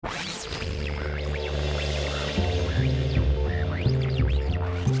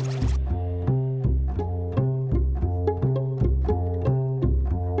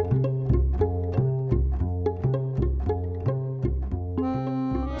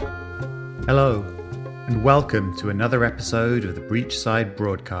Hello, and welcome to another episode of the Breachside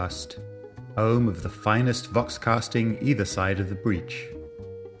Broadcast, home of the finest voxcasting either side of the breach.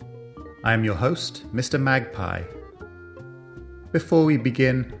 I am your host, Mr. Magpie. Before we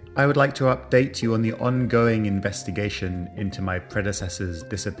begin, I would like to update you on the ongoing investigation into my predecessor's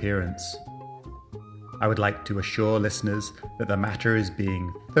disappearance. I would like to assure listeners that the matter is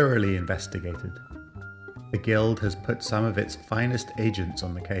being thoroughly investigated. The Guild has put some of its finest agents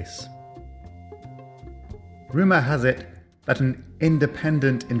on the case. Rumour has it that an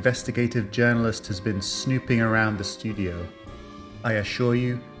independent investigative journalist has been snooping around the studio. I assure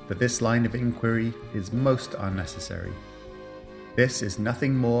you that this line of inquiry is most unnecessary. This is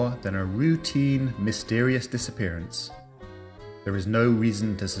nothing more than a routine, mysterious disappearance. There is no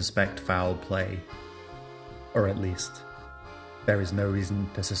reason to suspect foul play. Or at least, there is no reason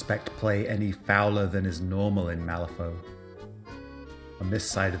to suspect play any fouler than is normal in Malifaux. On this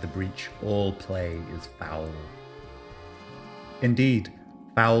side of the breach, all play is foul. Indeed,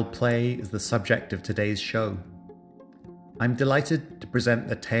 foul play is the subject of today's show. I'm delighted to present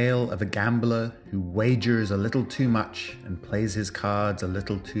the tale of a gambler who wagers a little too much and plays his cards a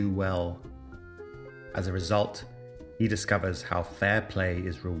little too well. As a result, he discovers how fair play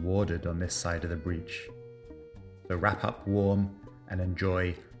is rewarded on this side of the breach. So wrap up warm and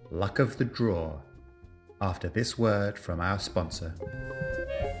enjoy Luck of the Draw after this word from our sponsor.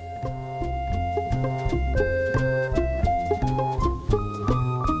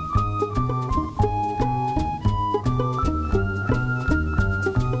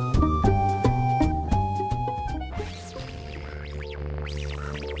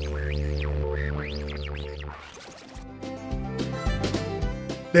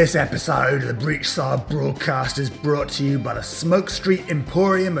 This episode of the Breachside Broadcast is brought to you by the Smoke Street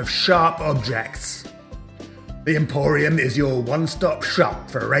Emporium of Sharp Objects. The Emporium is your one-stop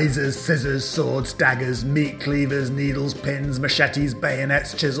shop for razors, scissors, swords, daggers, meat cleavers, needles, pins, machetes,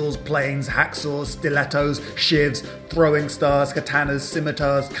 bayonets, chisels, planes, hacksaws, stilettos, shivs, throwing stars, katanas,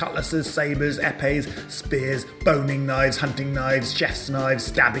 scimitars, cutlasses, sabres, epées, spears, boning knives, hunting knives, chef's knives,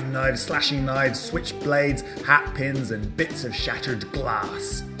 stabbing knives, slashing knives, switchblades, hat pins, and bits of shattered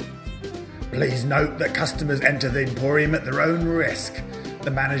glass. Please note that customers enter the Emporium at their own risk. The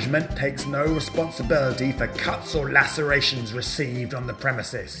management takes no responsibility for cuts or lacerations received on the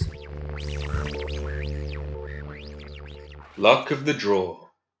premises. Luck of the Draw.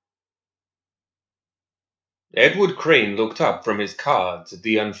 Edward Crane looked up from his cards at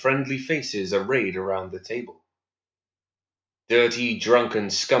the unfriendly faces arrayed around the table. Dirty, drunken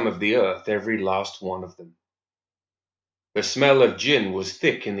scum of the earth, every last one of them. The smell of gin was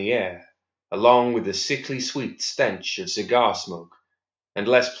thick in the air, along with the sickly sweet stench of cigar smoke, and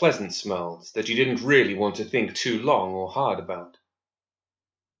less pleasant smells that you didn't really want to think too long or hard about.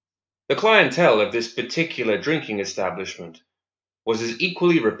 The clientele of this particular drinking establishment was as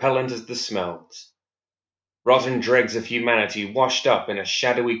equally repellent as the smells. Rotten dregs of humanity washed up in a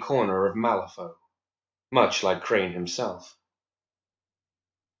shadowy corner of Malifaux, much like Crane himself.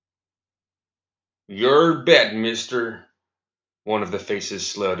 "Your bet, mister," one of the faces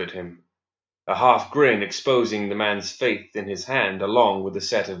slurred at him, a half grin exposing the man's faith in his hand along with a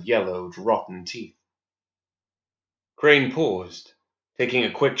set of yellowed, rotten teeth. Crane paused, taking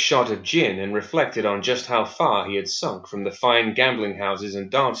a quick shot of gin, and reflected on just how far he had sunk from the fine gambling houses and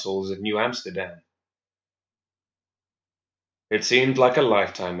dance halls of New Amsterdam. It seemed like a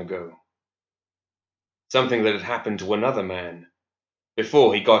lifetime ago. Something that had happened to another man,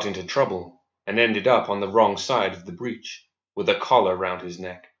 before he got into trouble and ended up on the wrong side of the breach, with a collar round his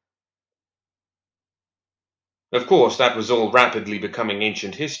neck. Of course, that was all rapidly becoming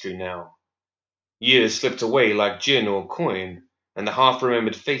ancient history now. Years slipped away like gin or coin, and the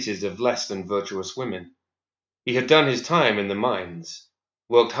half-remembered faces of less than virtuous women. He had done his time in the mines,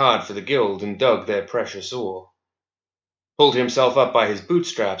 worked hard for the Guild and dug their precious ore, pulled himself up by his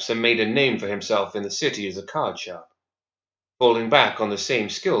bootstraps and made a name for himself in the city as a card sharp, falling back on the same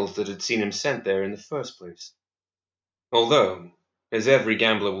skills that had seen him sent there in the first place. Although, as every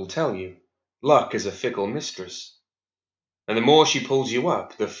gambler will tell you, luck is a fickle mistress, and the more she pulls you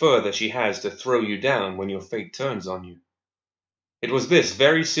up, the further she has to throw you down when your fate turns on you. It was this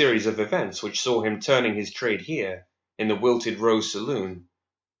very series of events which saw him turning his trade here, in the Wilted Rose Saloon,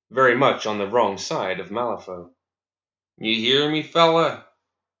 very much on the wrong side of Malifaux. "You hear me, fella?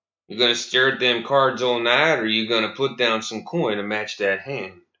 You gonna stare at them cards all night, or you gonna put down some coin to match that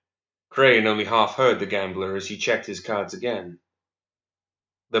hand?" Crane only half heard the gambler as he checked his cards again.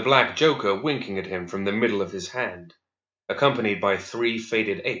 The black joker winking at him from the middle of his hand, accompanied by 3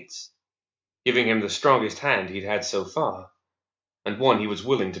 faded 8s, giving him the strongest hand he'd had so far, and one he was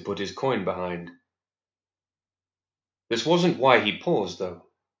willing to put his coin behind. This wasn't why he paused, though.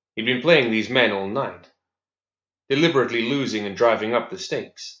 He'd been playing these men all night, deliberately losing and driving up the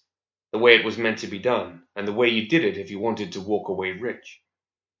stakes, the way it was meant to be done, and the way you did it if you wanted to walk away rich.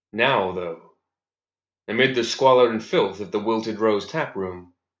 Now, though, amid the squalor and filth of the Wilted Rose tap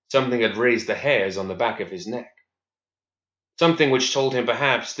room, something had raised the hairs on the back of his neck. Something which told him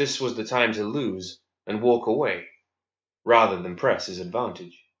perhaps this was the time to lose and walk away, rather than press his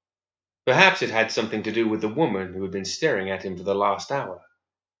advantage. Perhaps it had something to do with the woman who had been staring at him for the last hour,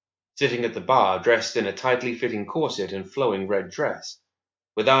 sitting at the bar dressed in a tightly fitting corset and flowing red dress,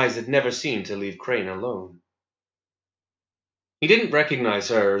 with eyes that never seemed to leave Crane alone. He didn't recognize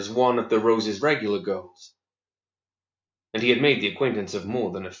her as one of the Rose's regular girls, and he had made the acquaintance of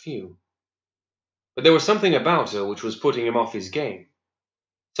more than a few. But there was something about her which was putting him off his game,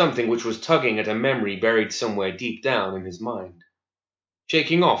 something which was tugging at a memory buried somewhere deep down in his mind.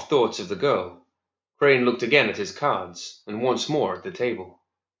 Shaking off thoughts of the girl, Crane looked again at his cards, and once more at the table.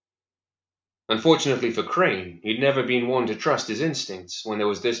 Unfortunately for Crane, he'd never been one to trust his instincts when there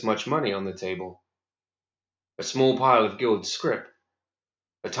was this much money on the table. A small pile of gilt scrip,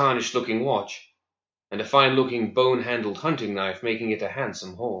 a tarnished-looking watch, and a fine-looking bone-handled hunting knife making it a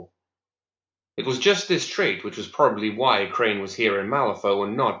handsome haul. It was just this trait which was probably why Crane was here in Malifaux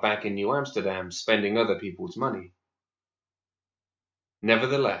and not back in New Amsterdam spending other people's money.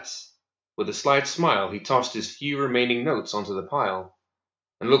 Nevertheless, with a slight smile he tossed his few remaining notes onto the pile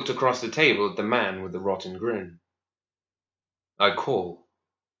and looked across the table at the man with the rotten grin. "I call."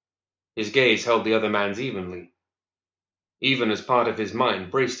 His gaze held the other man's evenly, even as part of his mind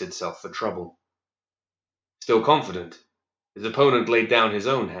braced itself for trouble. Still confident, his opponent laid down his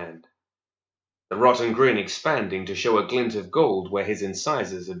own hand, the rotten grin expanding to show a glint of gold where his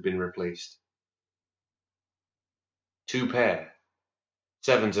incisors had been replaced. 2 pair,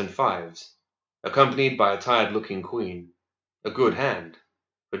 7s and 5s, accompanied by a tired-looking queen. A good hand,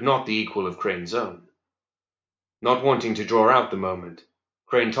 but not the equal of Crane's own. Not wanting to draw out the moment,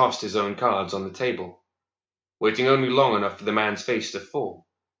 Crane tossed his own cards on the table, waiting only long enough for the man's face to fall,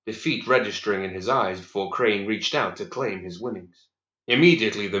 defeat registering in his eyes before Crane reached out to claim his winnings.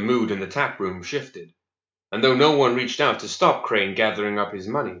 Immediately the mood in the tap room shifted, and though no one reached out to stop Crane gathering up his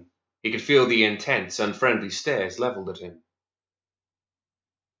money, he could feel the intense, unfriendly stares leveled at him.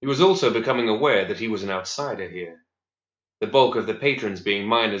 He was also becoming aware that he was an outsider here, the bulk of the patrons being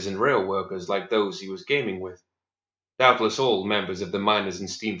miners and rail workers like those he was gaming with, doubtless all members of the Miners and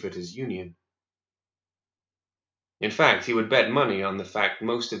Steamfitters Union. In fact, he would bet money on the fact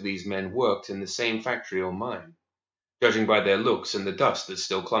most of these men worked in the same factory or mine, judging by their looks and the dust that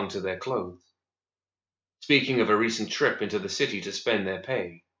still clung to their clothes. Speaking of a recent trip into the city to spend their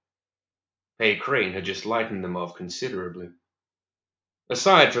pay Crane had just lightened them of considerably.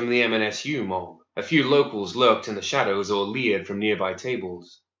 Aside from the MNSU mob, a few locals lurked in the shadows or leered from nearby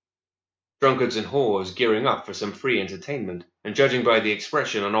tables. Drunkards and whores gearing up for some free entertainment, and judging by the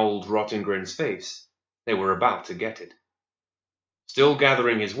expression on old Rottengren's face, they were about to get it. Still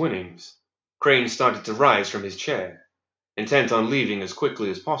gathering his winnings, Crane started to rise from his chair, intent on leaving as quickly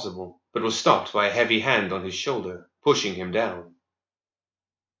as possible, but was stopped by a heavy hand on his shoulder, pushing him down.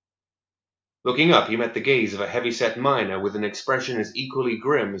 Looking up, he met the gaze of a heavy-set miner with an expression as equally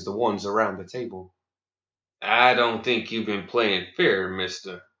grim as the ones around the table. "I don't think you've been playing fair,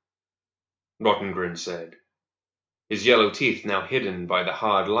 mister," Rottengren said, his yellow teeth now hidden by the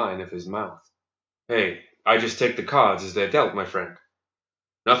hard line of his mouth. "Hey, I just take the cards as they're dealt, my friend.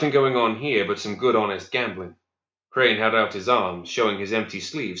 Nothing going on here but some good honest gambling." Crane held out his arms, showing his empty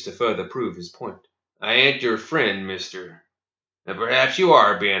sleeves to further prove his point. "I ain't your friend, mister, and perhaps you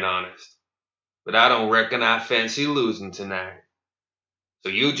are being honest, but I don't reckon I fancy losing tonight. So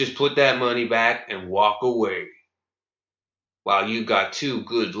you just put that money back and walk away, while you got 2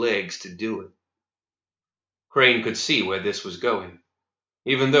 good legs to do it." Crane could see where this was going.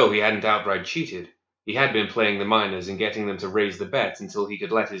 Even though he hadn't outright cheated, he had been playing the miners and getting them to raise the bet until he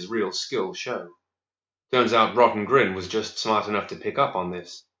could let his real skill show. Turns out Rottengren was just smart enough to pick up on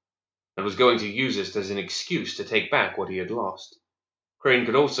this, and was going to use it as an excuse to take back what he had lost. Crane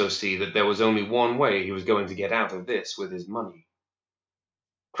could also see that there was only one way he was going to get out of this with his money.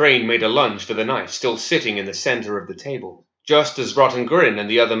 Crane made a lunge for the knife still sitting in the center of the table, just as Rottengren and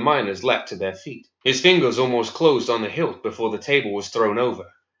the other miners leapt to their feet. His fingers almost closed on the hilt before the table was thrown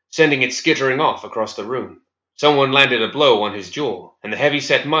over, sending it skittering off across the room. Someone landed a blow on his jaw, and the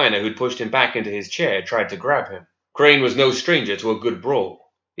heavy-set miner who'd pushed him back into his chair tried to grab him. Crane was no stranger to a good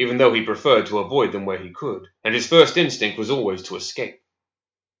brawl, even though he preferred to avoid them where he could, and his first instinct was always to escape.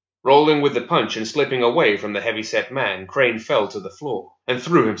 Rolling with the punch and slipping away from the heavy-set man, Crane fell to the floor and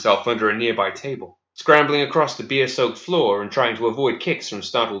threw himself under a nearby table. Scrambling across the beer-soaked floor and trying to avoid kicks from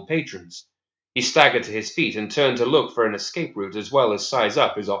startled patrons, he staggered to his feet and turned to look for an escape route as well as size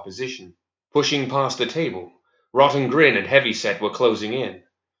up his opposition. Pushing past the table, Rotten Grin and Heavyset were closing in,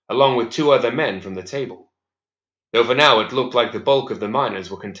 along with 2 other men from the table, though for now it looked like the bulk of the miners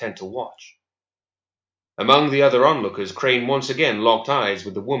were content to watch. Among the other onlookers, Crane once again locked eyes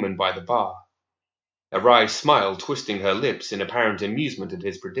with the woman by the bar, a wry smile twisting her lips in apparent amusement at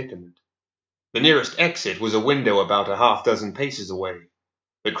his predicament. The nearest exit was a window about a half-dozen paces away,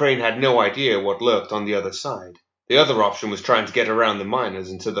 but Crane had no idea what lurked on the other side. The other option was trying to get around the miners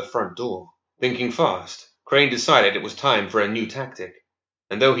and to the front door. Thinking fast, Crane decided it was time for a new tactic,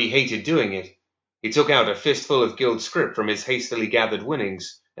 and though he hated doing it, he took out a fistful of guild scrip from his hastily gathered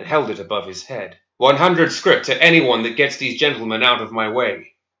winnings and held it above his head. 100 scrip to anyone that gets these gentlemen out of my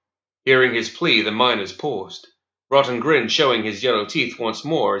way. Hearing his plea, the miners paused, Rotten Grin showing his yellow teeth once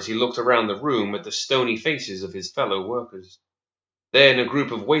more as he looked around the room at the stony faces of his fellow workers. Then a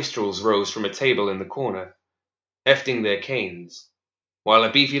group of wastrels rose from a table in the corner, hefting their canes, while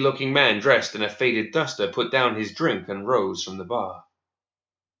a beefy-looking man dressed in a faded duster put down his drink and rose from the bar.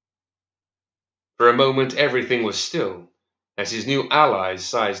 For a moment everything was still, as his new allies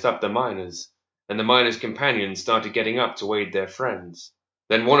sized up the miners, and the miners' companions started getting up to aid their friends.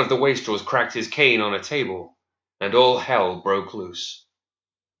 Then one of the wastrels cracked his cane on a table, and all hell broke loose.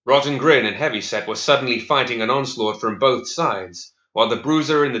 Rotten Grin and Heavyset were suddenly fighting an onslaught from both sides, while the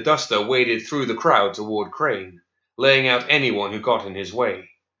bruiser and the duster waded through the crowd toward Crane, laying out anyone who got in his way.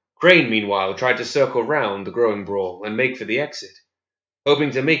 Crane, meanwhile, tried to circle round the growing brawl and make for the exit,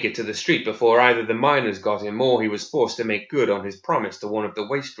 hoping to make it to the street before either the miners got him or he was forced to make good on his promise to one of the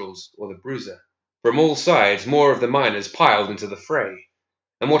wastrels or the bruiser. From all sides, more of the miners piled into the fray,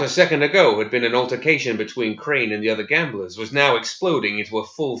 and what a second ago had been an altercation between Crane and the other gamblers was now exploding into a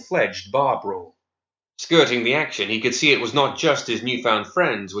full-fledged bar brawl. Skirting the action, he could see it was not just his newfound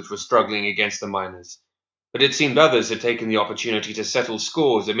friends which were struggling against the miners, but it seemed others had taken the opportunity to settle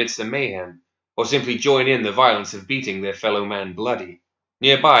scores amidst the mayhem, or simply join in the violence of beating their fellow man bloody.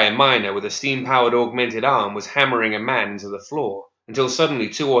 Nearby, a miner with a steam-powered augmented arm was hammering a man into the floor, until suddenly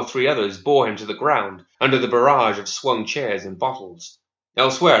 2 or 3 others bore him to the ground under the barrage of swung chairs and bottles.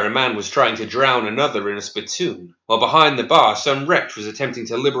 Elsewhere, a man was trying to drown another in a spittoon, while behind the bar some wretch was attempting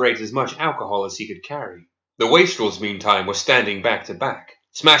to liberate as much alcohol as he could carry. The wastrels, meantime, were standing back to back,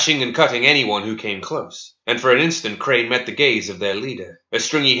 smashing and cutting anyone who came close, and for an instant Crane met the gaze of their leader, a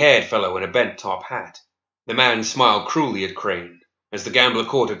stringy-haired fellow in a bent-top hat. The man smiled cruelly at Crane, as the gambler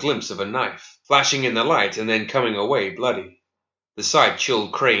caught a glimpse of a knife, flashing in the light and then coming away bloody. The sight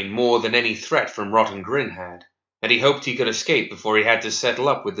chilled Crane more than any threat from Rotten Grin had, and he hoped he could escape before he had to settle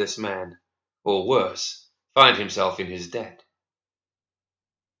up with this man, or worse, find himself in his debt.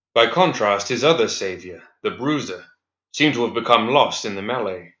 By contrast, his other savior, the bruiser, seemed to have become lost in the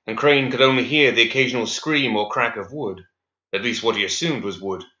melee, and Crane could only hear the occasional scream or crack of wood, at least what he assumed was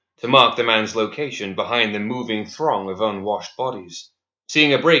wood, to mark the man's location behind the moving throng of unwashed bodies.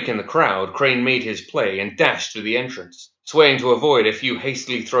 Seeing a break in the crowd, Crane made his play and dashed through the entrance, swaying to avoid a few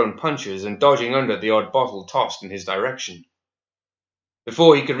hastily thrown punches and dodging under the odd bottle tossed in his direction.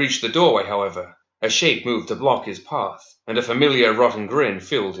 Before he could reach the doorway, however, a shape moved to block his path, and a familiar Rotten Grin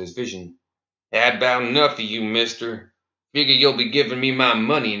filled his vision. "Had about enough of you, mister. Figure you'll be giving me my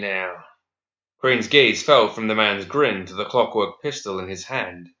money now." Crane's gaze fell from the man's grin to the clockwork pistol in his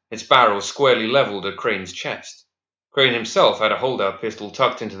hand, its barrel squarely leveled at Crane's chest. Crane himself had a holdout pistol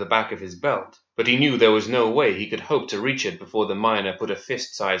tucked into the back of his belt, but he knew there was no way he could hope to reach it before the miner put a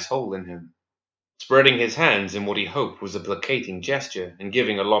fist-sized hole in him. Spreading his hands in what he hoped was a placating gesture and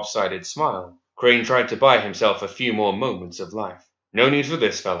giving a lopsided smile, Crane tried to buy himself a few more moments of life. "No need for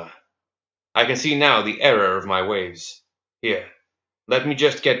this, fella. I can see now the error of my ways. Here, let me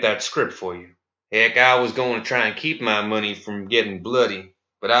just get that script for you. Heck, I was going to try and keep my money from getting bloody,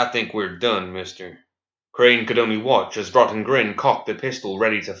 but I think we're done, mister." Crane could only watch as Rotten Grin cocked the pistol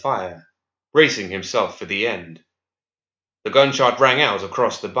ready to fire, bracing himself for the end. The gunshot rang out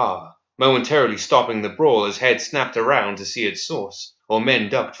across the bar, momentarily stopping the brawl as heads snapped around to see its source, or men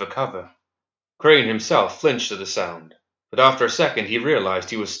ducked for cover. Crane himself flinched at the sound, but after a second he realized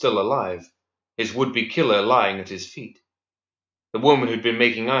he was still alive, his would-be killer lying at his feet. The woman who'd been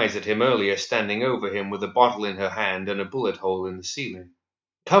making eyes at him earlier standing over him with a bottle in her hand and a bullet hole in the ceiling.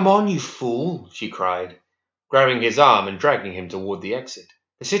 "Come on, you fool," she cried, grabbing his arm and dragging him toward the exit.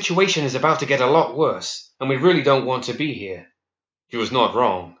 "The situation is about to get a lot worse, and we really don't want to be here." She was not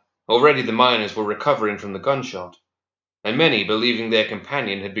wrong. Already the miners were recovering from the gunshot, and many, believing their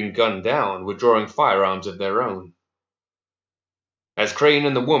companion had been gunned down, were drawing firearms of their own. As Crane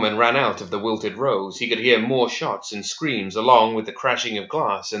and the woman ran out of the Wilted Rose, he could hear more shots and screams along with the crashing of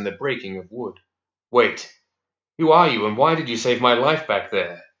glass and the breaking of wood. "Wait! Who are you, and why did you save my life back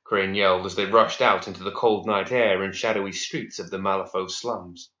there?" Crane yelled as they rushed out into the cold night air and shadowy streets of the Malifaux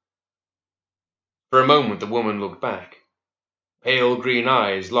slums. For a moment the woman looked back, pale green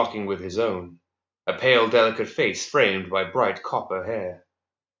eyes locking with his own, a pale delicate face framed by bright copper hair.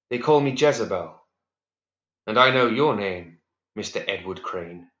 "They call me Jezebel. And I know your name, Mr. Edward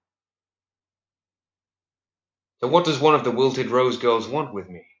Crane." "So what does one of the Wilted Rose girls want with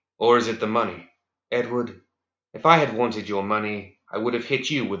me? Or is it the money? Edward, if I had wanted your money, I would have hit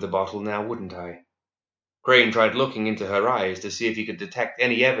you with the bottle now, wouldn't I?" Crane tried looking into her eyes to see if he could detect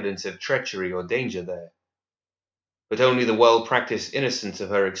any evidence of treachery or danger there. But only the well-practiced innocence of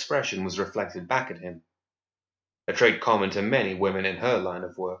her expression was reflected back at him, a trait common to many women in her line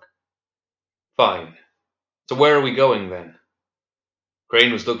of work. "Fine. So where are we going, then?"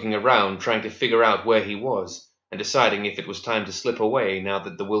 Crane was looking around, trying to figure out where he was, and deciding if it was time to slip away now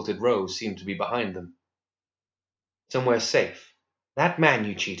that the Wilted Rose seemed to be behind them. "Somewhere safe. That man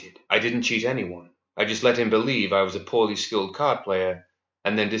you cheated." "I didn't cheat anyone. I just let him believe I was a poorly skilled card player,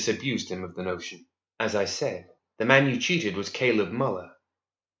 and then disabused him of the notion. As I said, the man you cheated was Caleb Muller.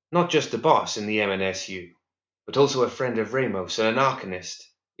 Not just the boss in the MNSU, but also a friend of Ramos and an Arcanist,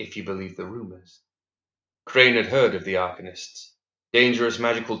 if you believe the rumors." Crane had heard of the Arcanists. Dangerous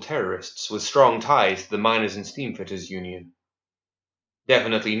magical terrorists with strong ties to the Miners and Steamfitters Union.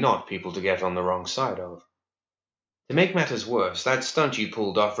 Definitely not people to get on the wrong side of. To make matters worse, that stunt you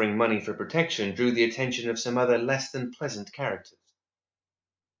pulled offering money for protection drew the attention of some other less than pleasant characters.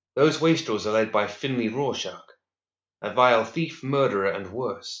 Those wastrels are led by Finley Rorschach, a vile thief, murderer, and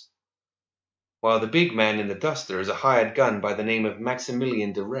worse. While the big man in the duster is a hired gun by the name of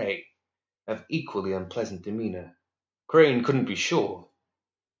Maximilian de Ray, of equally unpleasant demeanor. Crane couldn't be sure,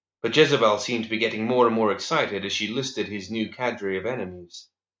 but Jezebel seemed to be getting more and more excited as she listed his new cadre of enemies,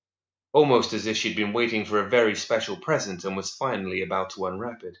 almost as if she'd been waiting for a very special present and was finally about to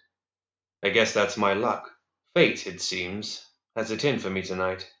unwrap it. "I guess that's my luck. Fate, it seems, has it in for me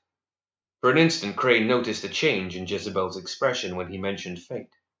tonight." For an instant Crane noticed a change in Jezebel's expression when he mentioned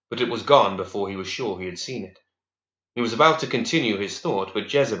fate, but it was gone before he was sure he had seen it. He was about to continue his thought,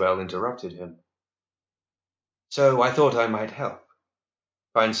 but Jezebel interrupted him. "So I thought I might help.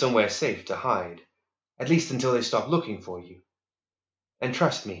 Find somewhere safe to hide, at least until they stop looking for you. And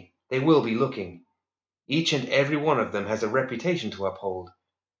trust me, they will be looking. Each and every one of them has a reputation to uphold,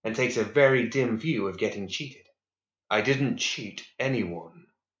 and takes a very dim view of getting cheated." "I didn't cheat anyone."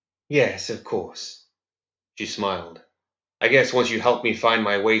 "Yes, of course." She smiled. "I guess once you help me find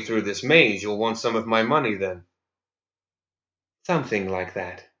my way through this maze, you'll want some of my money then." "Something like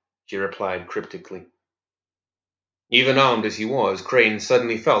that," she replied cryptically. Even armed as he was, Crane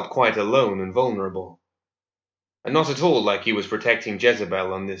suddenly felt quite alone and vulnerable. And not at all like he was protecting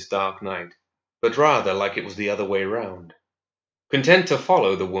Jezebel on this dark night, but rather like it was the other way round. Content to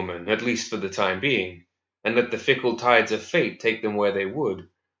follow the woman, at least for the time being, and let the fickle tides of fate take them where they would,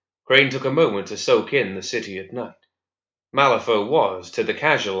 Crane took a moment to soak in the city at night. Malifaux was, to the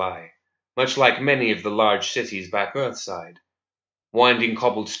casual eye, much like many of the large cities back Earthside. Winding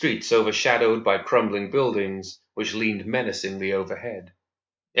cobbled streets overshadowed by crumbling buildings which leaned menacingly overhead.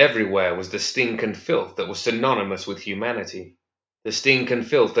 Everywhere was the stink and filth that was synonymous with humanity, the stink and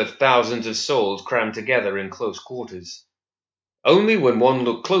filth of thousands of souls crammed together in close quarters. Only when one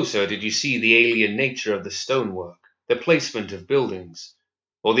looked closer did you see the alien nature of the stonework, the placement of buildings,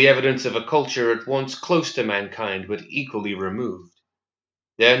 or the evidence of a culture at once close to mankind but equally removed.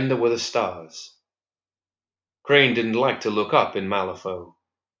 Then there were the stars. Crane didn't like to look up in Malifaux,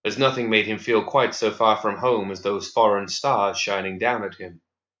 as nothing made him feel quite so far from home as those foreign stars shining down at him,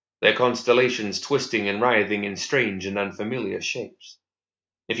 their constellations twisting and writhing in strange and unfamiliar shapes.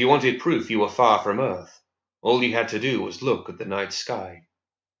 If you wanted proof you were far from Earth, all you had to do was look at the night sky.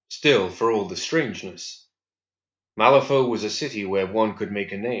 Still, for all the strangeness, Malifaux was a city where one could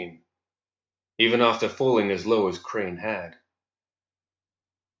make a name, even after falling as low as Crane had.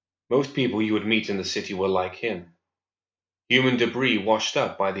 Most people you would meet in the city were like him, human debris washed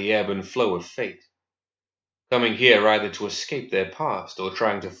up by the ebb and flow of fate, coming here either to escape their past or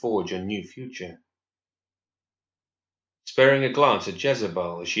trying to forge a new future. Sparing a glance at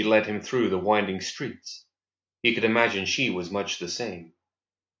Jezebel as she led him through the winding streets, he could imagine she was much the same.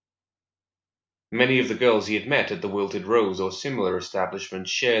 Many of the girls he had met at the Wilted Rose or similar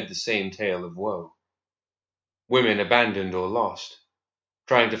establishments shared the same tale of woe. Women abandoned or lost,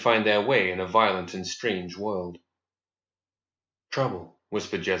 trying to find their way in a violent and strange world. Trouble,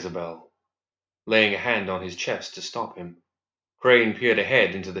 whispered Jezebel, laying a hand on his chest to stop him. Crane peered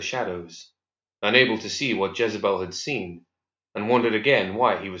ahead into the shadows, unable to see what Jezebel had seen, and wondered again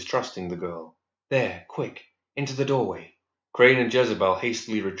why he was trusting the girl. There, quick, into the doorway. Crane and Jezebel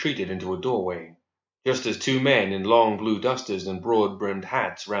hastily retreated into a doorway, just as two men in long blue dusters and broad-brimmed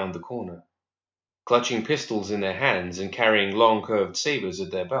hats round the corner. Clutching pistols in their hands and carrying long curved sabers at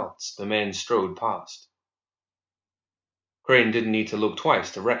their belts, the men strode past. Crane didn't need to look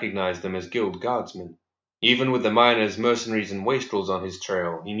twice to recognize them as guild guardsmen. Even with the miners, mercenaries, and wastrels on his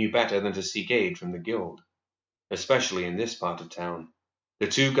trail, he knew better than to seek aid from the guild, especially in this part of town. The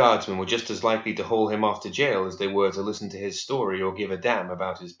two guardsmen were just as likely to haul him off to jail as they were to listen to his story or give a damn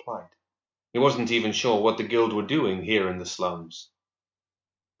about his plight. He wasn't even sure what the guild were doing here in the slums.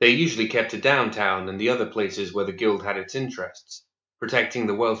 They usually kept to downtown and the other places where the guild had its interests, protecting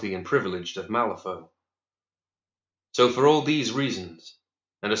the wealthy and privileged of Malifaux. So for all these reasons,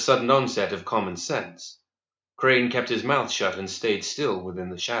 and a sudden onset of common sense, Crane kept his mouth shut and stayed still within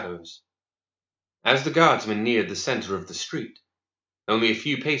the shadows. As the guardsman neared the center of the street, only a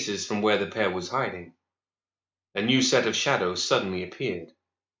few paces from where the pair was hiding, a new set of shadows suddenly appeared.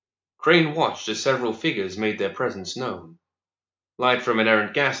 Crane watched as several figures made their presence known, light from an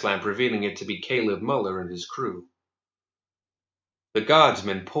errant gas lamp revealing it to be Caleb Muller and his crew. The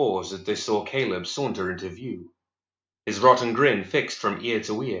guardsmen paused as they saw Caleb saunter into view, his rotten grin fixed from ear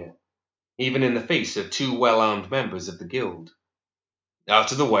to ear, even in the face of two well-armed members of the guild.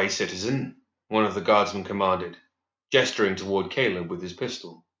 "Out of the way, citizen," one of the guardsmen commanded, gesturing toward Caleb with his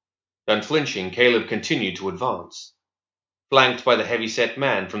pistol. Unflinching, Caleb continued to advance, flanked by the heavy-set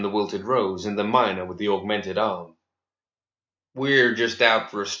man from the Wilted Rose and the miner with the augmented arm. "We're just out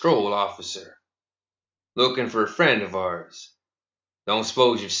for a stroll, officer. Looking for a friend of ours. Don't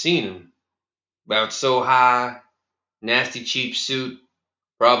suppose you've seen him. About so high, nasty cheap suit,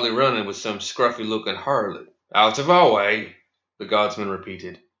 probably running with some scruffy-looking harlot." "Out of our way," the guardsman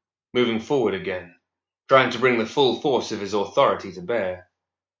repeated, moving forward again, trying to bring the full force of his authority to bear.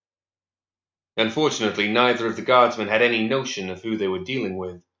 Unfortunately, neither of the guardsmen had any notion of who they were dealing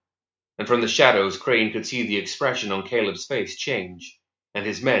with, and from the shadows Crane could see the expression on Caleb's face change, and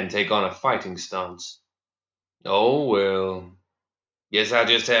his men take on a fighting stance. "Oh well, guess I'll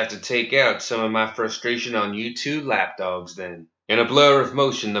just have to take out some of my frustration on you two lapdogs then." In a blur of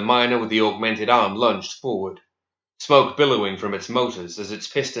motion, the miner with the augmented arm lunged forward, smoke billowing from its motors as its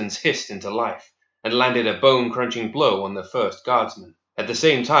pistons hissed into life and landed a bone-crunching blow on the first guardsman. At the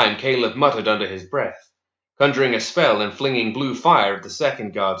same time, Caleb muttered under his breath, conjuring a spell and flinging blue fire at the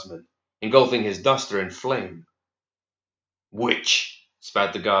second guardsman, engulfing his duster in flame. "Witch!"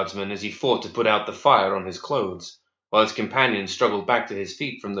 spat the guardsman as he fought to put out the fire on his clothes, while his companion struggled back to his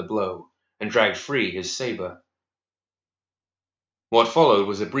feet from the blow and dragged free his saber. What followed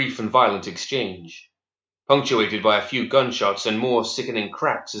was a brief and violent exchange, punctuated by a few gunshots and more sickening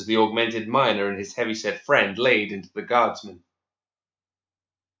cracks as the augmented miner and his heavy-set friend laid into the guardsman.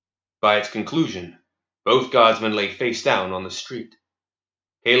 By its conclusion, both guardsmen lay face down on the street,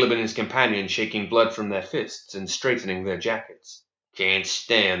 Caleb and his companion shaking blood from their fists and straightening their jackets. "Can't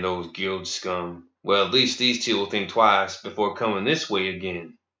stand those guild scum. Well, at least these two will think twice before coming this way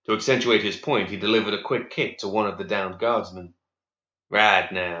again." To accentuate his point, he delivered a quick kick to one of the downed guardsmen.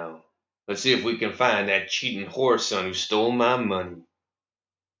 "Right now, let's see if we can find that cheating whoreson who stole my money."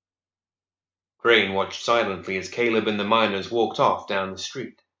 Crane watched silently as Caleb and the miners walked off down the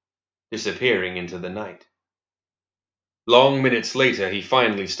street, disappearing into the night. Long minutes later, he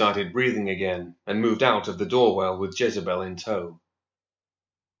finally started breathing again and moved out of the doorway with Jezebel in tow.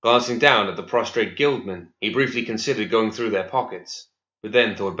 Glancing down at the prostrate guildmen, he briefly considered going through their pockets, but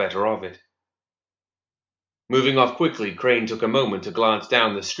then thought better of it. Moving off quickly, Crane took a moment to glance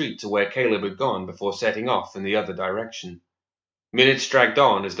down the street to where Caleb had gone before setting off in the other direction. Minutes dragged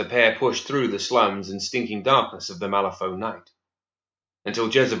on as the pair pushed through the slums and stinking darkness of the Malifaux night, until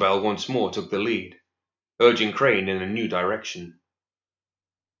Jezebel once more took the lead, urging Crane in a new direction.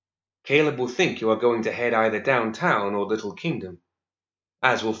 "Caleb will think you are going to head either downtown or Little Kingdom,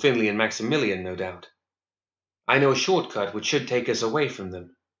 as will Finley and Maximilian, no doubt. I know a shortcut which should take us away from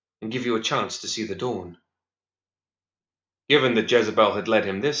them, and give you a chance to see the dawn." Given that Jezebel had led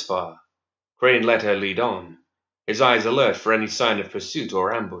him this far, Crane let her lead on, his eyes alert for any sign of pursuit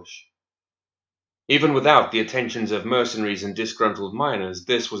or ambush. Even without the attentions of mercenaries and disgruntled miners,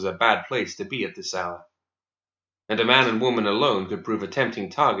 this was a bad place to be at this hour, and a man and woman alone could prove a tempting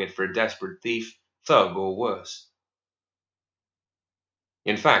target for a desperate thief, thug, or worse.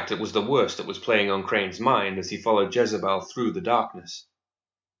 In fact, it was the worst that was playing on Crane's mind as he followed Jezebel through the darkness.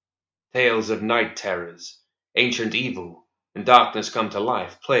 Tales of night terrors, ancient evil, and darkness come to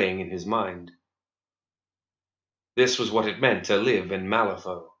life, playing in his mind. This was what it meant to live in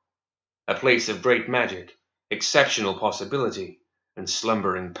Malifaux, a place of great magic, exceptional possibility, and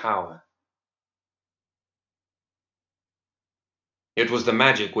slumbering power. It was the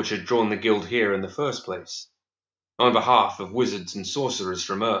magic which had drawn the guild here in the first place, on behalf of wizards and sorcerers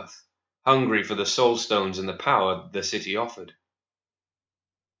from Earth, hungry for the soul stones and the power the city offered.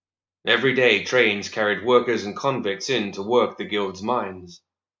 Every day trains carried workers and convicts in to work the guild's mines.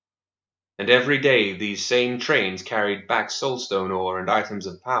 And every day these same trains carried back soulstone ore and items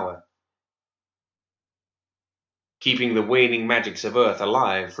of power, keeping the waning magics of Earth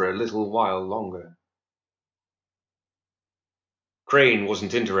alive for a little while longer. Crane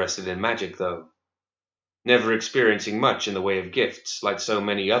wasn't interested in magic, though, never experiencing much in the way of gifts like so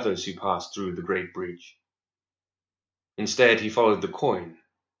many others who passed through the Great Breach. Instead, he followed the coin,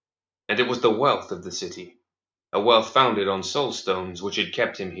 and it was the wealth of the city, a wealth founded on soulstones which had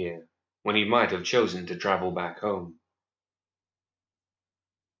kept him here, when he might have chosen to travel back home.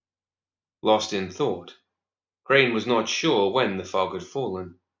 Lost in thought, Crane was not sure when the fog had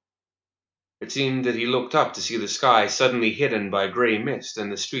fallen. It seemed that he looked up to see the sky suddenly hidden by grey mist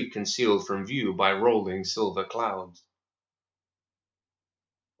and the street concealed from view by rolling silver clouds.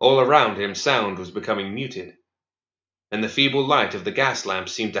 All around him sound was becoming muted, and the feeble light of the gas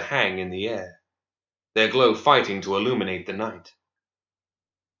lamps seemed to hang in the air, their glow fighting to illuminate the night.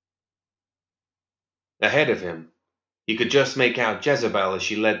 Ahead of him, he could just make out Jezebel as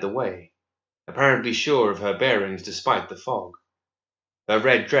she led the way, apparently sure of her bearings despite the fog, her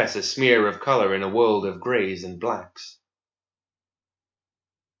red dress a smear of colour in a world of greys and blacks.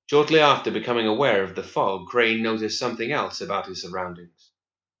 Shortly after becoming aware of the fog, Crane noticed something else about his surroundings.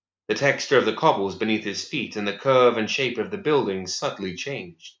 The texture of the cobbles beneath his feet and the curve and shape of the buildings subtly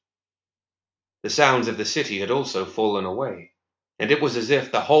changed. The sounds of the city had also fallen away, and it was as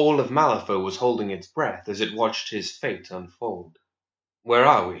if the whole of Malifaux was holding its breath as it watched his fate unfold. "Where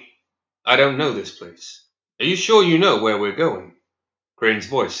are we? I don't know this place. Are you sure you know where we're going?" Crane's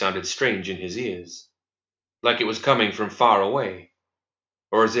voice sounded strange in his ears, like it was coming from far away,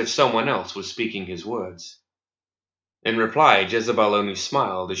 or as if someone else was speaking his words. In reply, Jezebel only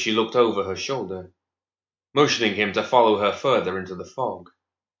smiled as she looked over her shoulder, motioning him to follow her further into the fog.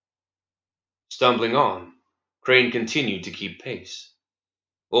 Stumbling on, Crane continued to keep pace,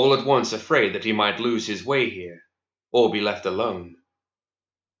 all at once afraid that he might lose his way here, or be left alone.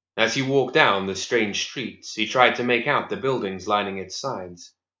 As he walked down the strange streets, he tried to make out the buildings lining its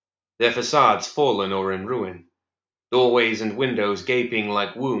sides, their facades fallen or in ruin, doorways and windows gaping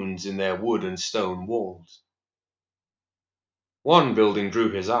like wounds in their wood and stone walls. One building drew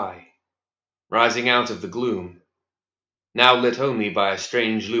his eye, rising out of the gloom, now lit only by a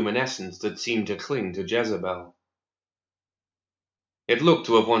strange luminescence that seemed to cling to Jezebel. It looked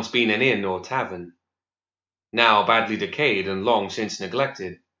to have once been an inn or tavern, now badly decayed and long since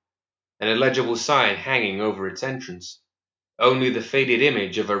neglected, an illegible sign hanging over its entrance, only the faded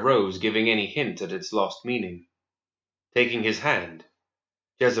image of a rose giving any hint at its lost meaning. Taking his hand,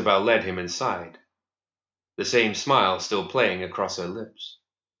 Jezebel led him inside, the same smile still playing across her lips.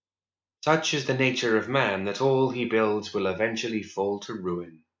 "Such is the nature of man that all he builds will eventually fall to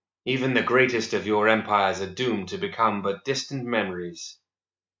ruin. Even the greatest of your empires are doomed to become but distant memories,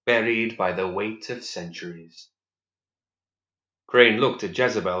 buried by the weight of centuries." Crane looked at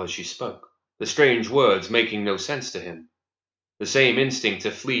Jezebel as she spoke, the strange words making no sense to him, the same instinct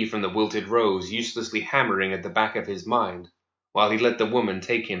to flee from the wilted rose uselessly hammering at the back of his mind while he let the woman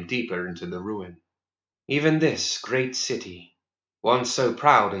take him deeper into the ruin. Even this great city, once so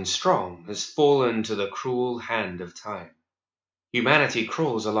proud and strong, has fallen to the cruel hand of time. Humanity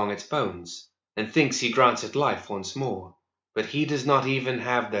crawls along its bones, and thinks he grants it life once more, but he does not even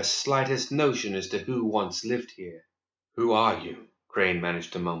have the slightest notion as to who once lived here. "Who are you?" Crane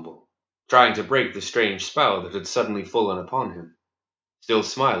managed to mumble, trying to break the strange spell that had suddenly fallen upon him. Still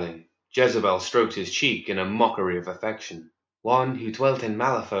smiling, Jezebel stroked his cheek in a mockery of affection. "One who dwelt in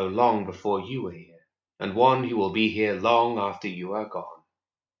Malifaux long before you were here, and one who will be here long after you are gone.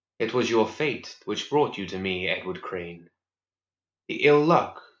 It was your fate which brought you to me, Edward Crane. The ill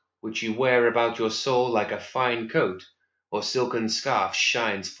luck which you wear about your soul like a fine coat or silken scarf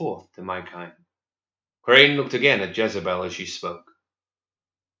shines forth to my kind." Crane looked again at Jezebel as she spoke,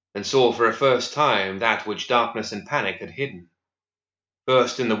 and saw for a first time that which darkness and panic had hidden,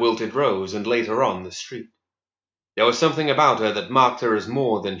 first in the wilted rose and later on the street. There was something about her that marked her as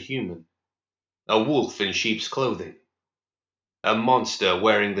more than human, a wolf in sheep's clothing, a monster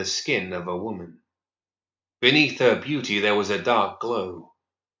wearing the skin of a woman. Beneath her beauty there was a dark glow,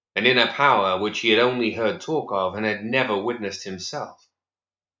 an inner power which he had only heard talk of and had never witnessed himself.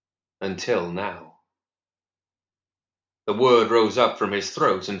 Until now. The word rose up from his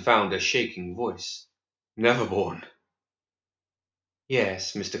throat and found a shaking voice. Neverborn.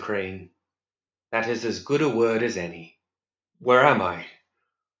 Yes, Mr. Crane. That is as good a word as any. Where am I?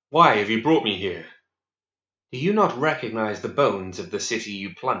 Why have you brought me here? Do you not recognize the bones of the city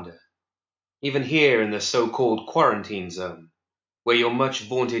you plunder? Even here in the so-called quarantine zone, where your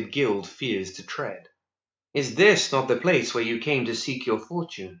much-vaunted guild fears to tread? Is this not the place where you came to seek your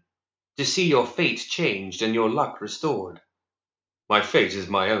fortune? To see your fate changed and your luck restored? My fate is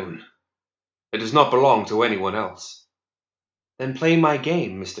my own. It does not belong to anyone else. Then play my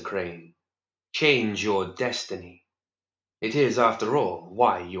game, Mr. Crane. Change your destiny. It is, after all,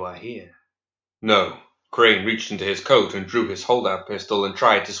 why you are here. No. Crane reached into his coat and drew his holdout pistol and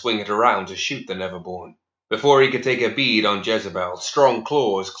tried to swing it around to shoot the Neverborn. Before he could take a bead on Jezebel, strong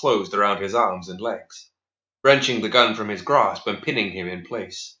claws closed around his arms and legs, wrenching the gun from his grasp and pinning him in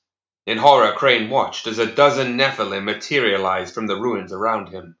place. In horror, Crane watched as a dozen Nephilim materialized from the ruins around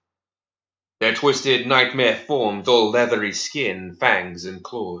him. Their twisted nightmare forms all leathery skin, fangs, and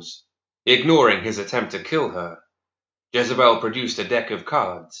claws. Ignoring his attempt to kill her, Jezebel produced a deck of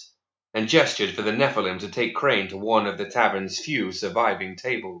cards and gestured for the Nephilim to take Crane to one of the tavern's few surviving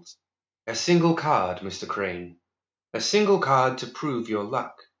tables. A single card, Mr. Crane. A single card to prove your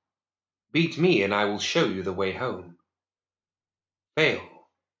luck. Beat me and I will show you the way home. Fail,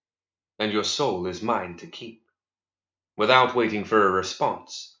 and your soul is mine to keep. Without waiting for a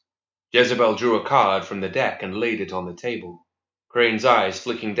response, Jezebel drew a card from the deck and laid it on the table. Crane's eyes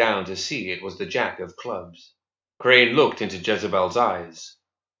flicking down to see it was the Jack of Clubs. Crane looked into Jezebel's eyes,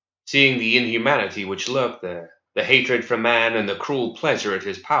 seeing the inhumanity which lurked there, the hatred for man and the cruel pleasure at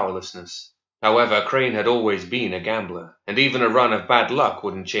his powerlessness. However, Crane had always been a gambler, and even a run of bad luck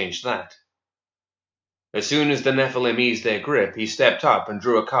wouldn't change that. As soon as the Nephilim eased their grip, he stepped up and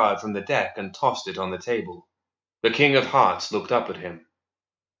drew a card from the deck and tossed it on the table. The King of Hearts looked up at him,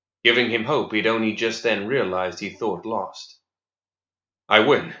 giving him hope he'd only just then realized he thought lost. I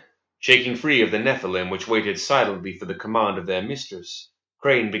win. Shaking free of the Nephilim which waited silently for the command of their mistress,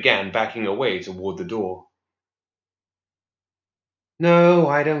 Crane began backing away toward the door. No,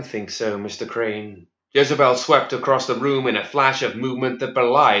 I don't think so, Mr. Crane. Jezebel swept across the room in a flash of movement that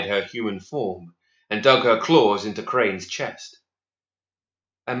belied her human form, and dug her claws into Crane's chest.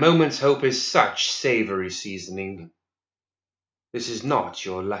 A moment's hope is such savory seasoning. This is not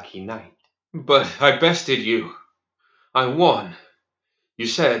your lucky night. But I bested you. I won. You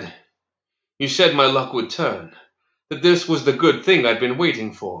said my luck would turn, that this was the good thing I'd been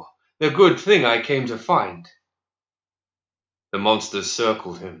waiting for, the good thing I came to find. The monsters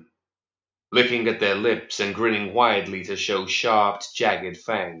circled him, licking at their lips and grinning widely to show sharp, jagged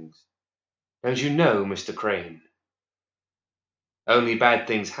fangs. Don't you know, Mr. Crane? Only bad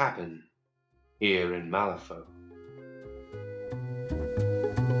things happen here in Malifaux.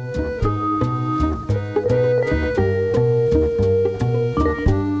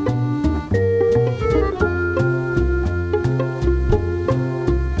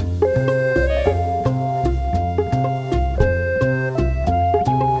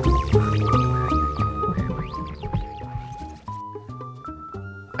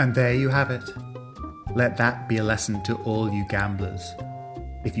 And there you have it. Let that be a lesson to all you gamblers.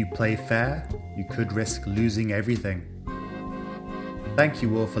 If you play fair, you could risk losing everything. Thank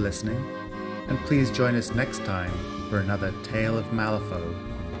you all for listening, and please join us next time for another Tale of Malifaux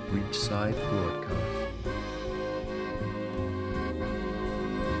Breachside Broadcast.